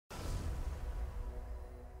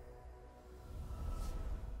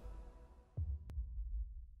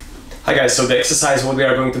Hi guys, so the exercise what we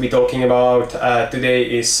are going to be talking about today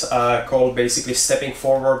is called basically stepping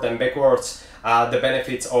forward and backwards. The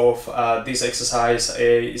benefits of this exercise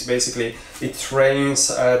is basically it trains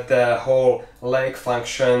the whole leg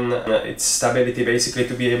function, its stability, basically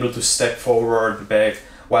to be able to step forward, back,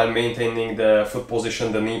 while maintaining the foot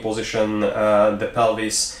position, the knee position, the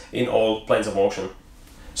pelvis in all planes of motion.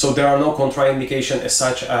 So there are no contraindications as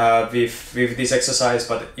such with this exercise,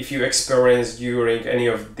 but if you experience during any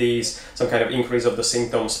of these some kind of increase of the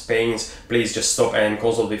symptoms, pains, please just stop and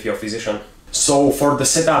consult with your physician. So for the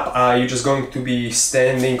setup, you're just going to be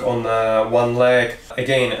standing on one leg.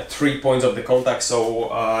 Again, 3 points of the contact,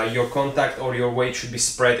 so your contact or your weight should be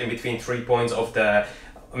spread in between 3 points of the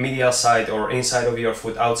medial side or inside of your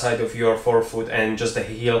foot, outside of your forefoot, and just the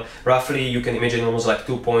heel. Roughly you can imagine almost like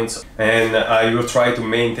 2 points, and you will try to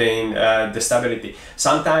maintain the stability.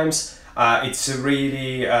 Sometimes it's a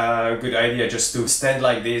really good idea just to stand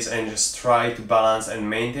like this and just try to balance and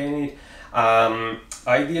maintain it.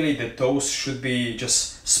 Ideally the toes should be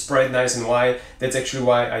just spread nice and wide. That's actually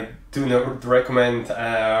why I do not recommend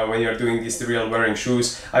when you're doing this drill wearing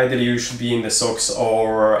shoes. Ideally you should be in the socks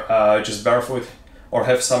or just barefoot, or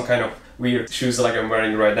have some kind of weird shoes like I'm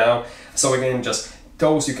wearing right now. So again, just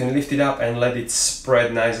toes, you can lift it up and let it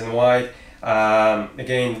spread nice and wide.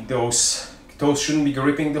 Again, those toes shouldn't be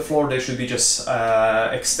gripping the floor, they should be just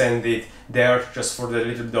extended there just for the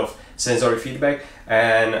little bit of sensory feedback,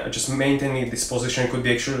 and just maintaining this position could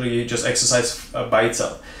be actually just exercise by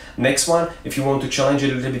itself. Next one, if you want to challenge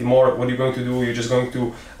it a little bit more, what you're going to do, you're just going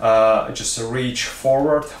to just reach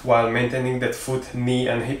forward while maintaining that foot, knee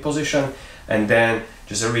and hip position, and then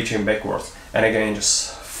just reaching backwards, and again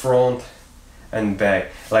just front and back.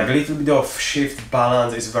 Like a little bit of shift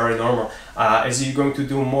balance is very normal. As you're going to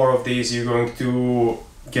do more of these, you're going to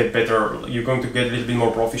get better, you're going to get a little bit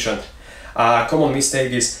more proficient. Common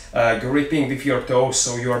mistake is gripping with your toes,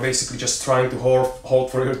 so you are basically just trying to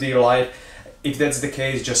hold for your dear life. If that's the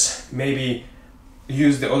case, just maybe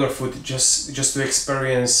use the other foot just to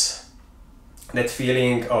experience that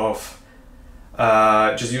feeling of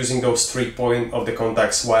just using those 3 points of the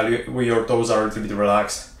contacts while your toes are a little bit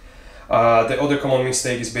relaxed. The other common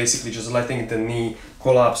mistake is basically just letting the knee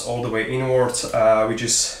collapse all the way inwards, which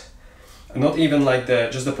is not even like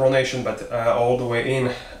just the pronation, but all the way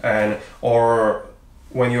in, or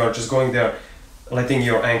when you are just going there, letting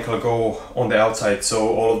your ankle go on the outside, so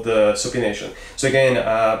all of the supination. So again,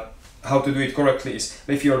 how to do it correctly is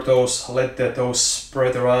lift your toes, let the toes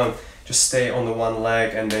spread around, just stay on the one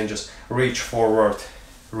leg, and then just reach forward,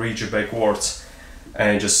 reach backwards,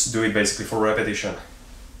 and just do it basically for repetition.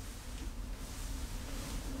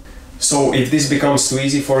 So if this becomes too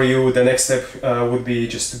easy for you, the next step would be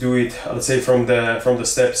just to do it, let's say from the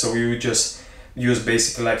step. So you just use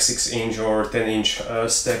basically like 6-inch or 10-inch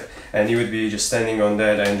step, and you would be just standing on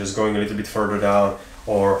that and just going a little bit further down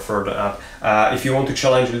or further up. If you want to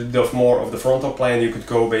challenge a little bit more of the frontal plane, you could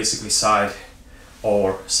go basically side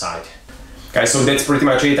or side. Guys, so that's pretty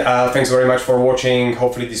much it. Thanks very much for watching.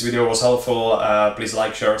 Hopefully this video was helpful. Please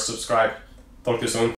like, share, subscribe. Talk to you soon.